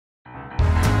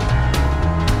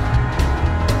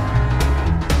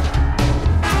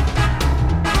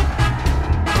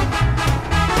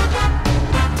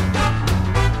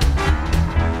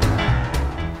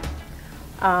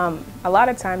A lot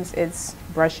of times it's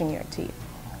brushing your teeth.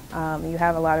 You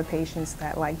have a lot of patients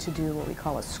that like to do what we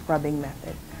call a scrubbing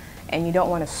method. And you don't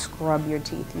want to scrub your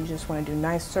teeth. You just want to do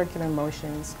nice circular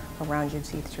motions around your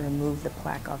teeth to remove the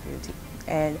plaque off your teeth.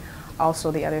 And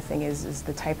also the other thing is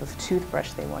the type of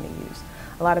toothbrush they want to use.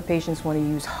 A lot of patients want to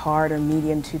use hard or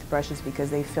medium toothbrushes because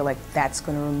they feel like that's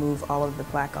going to remove all of the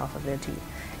plaque off of their teeth.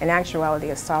 In actuality,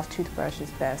 a soft toothbrush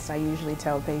is best. I usually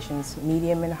tell patients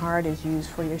medium and hard is used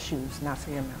for your shoes, not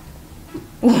for your mouth.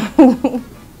 My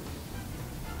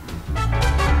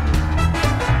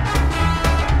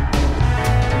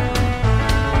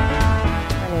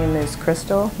name is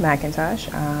CrystalMcIntosh.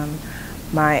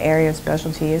 My area of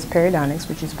specialty is periodontics,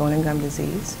 which is bone and gum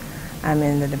disease. I'm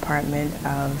in the Department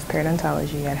of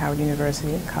Periodontology at Howard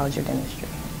University College of Dentistry.